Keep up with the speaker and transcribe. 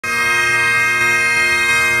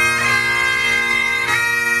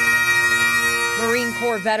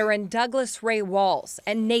War veteran Douglas Ray Walls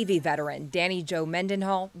and Navy veteran Danny Joe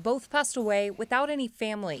Mendenhall both passed away without any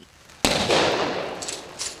family.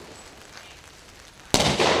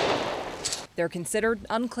 They're considered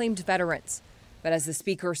unclaimed veterans. But as the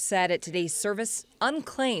speaker said at today's service,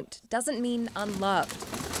 unclaimed doesn't mean unloved.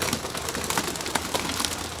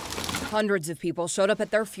 Hundreds of people showed up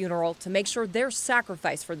at their funeral to make sure their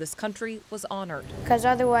sacrifice for this country was honored. Because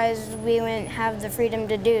otherwise we wouldn't have the freedom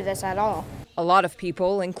to do this at all. A lot of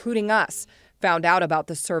people, including us, found out about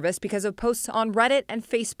the service because of posts on Reddit and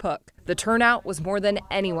Facebook. The turnout was more than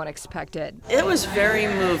anyone expected. It was very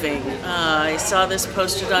moving. I saw this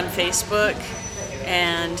posted on Facebook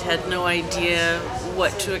and had no idea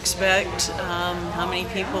what to expect, how many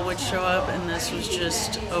people would show up, and this was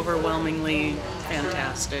just overwhelmingly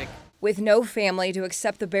fantastic. With no family to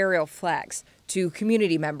accept the burial flags, 2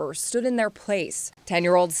 community members stood in their place.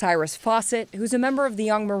 10-year-old Cyrus Fawcett, who's a member of the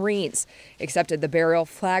Young Marines, accepted the burial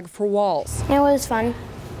flag for Walls. It was fun.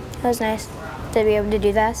 It was nice to be able to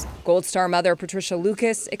do that. Gold Star mother Patricia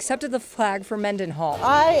Lucas accepted the flag for Mendenhall.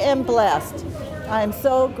 I am blessed. I'm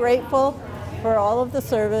so grateful for all of the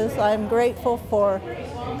service. I'm grateful for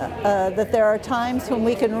that there are times when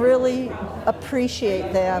we can really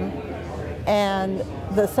appreciate them and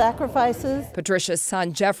the sacrifices. Patricia's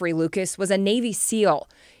son Jeffrey Lucas was a Navy SEAL.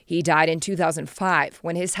 He died in 2005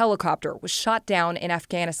 when his helicopter was shot down in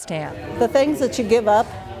Afghanistan. The things that you give up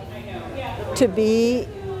to be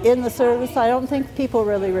in the service, I don't think people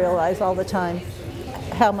really realize all the time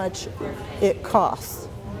how much it costs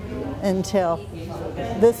until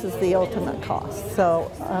this is the ultimate cost.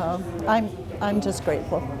 So I'm just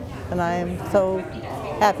grateful, and I am so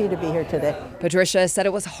happy to be here today. Patricia said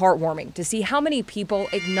it was heartwarming to see how many people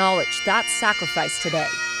acknowledged that sacrifice today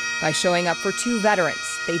by showing up for 2 veterans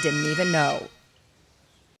they didn't even know.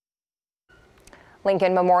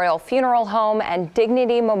 Lincoln Memorial Funeral Home and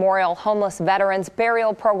Dignity Memorial Homeless Veterans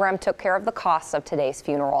Burial Program took care of the costs of today's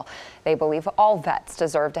funeral. They believe all vets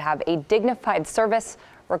deserve to have a dignified service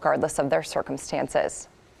regardless of their circumstances.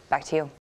 Back to you.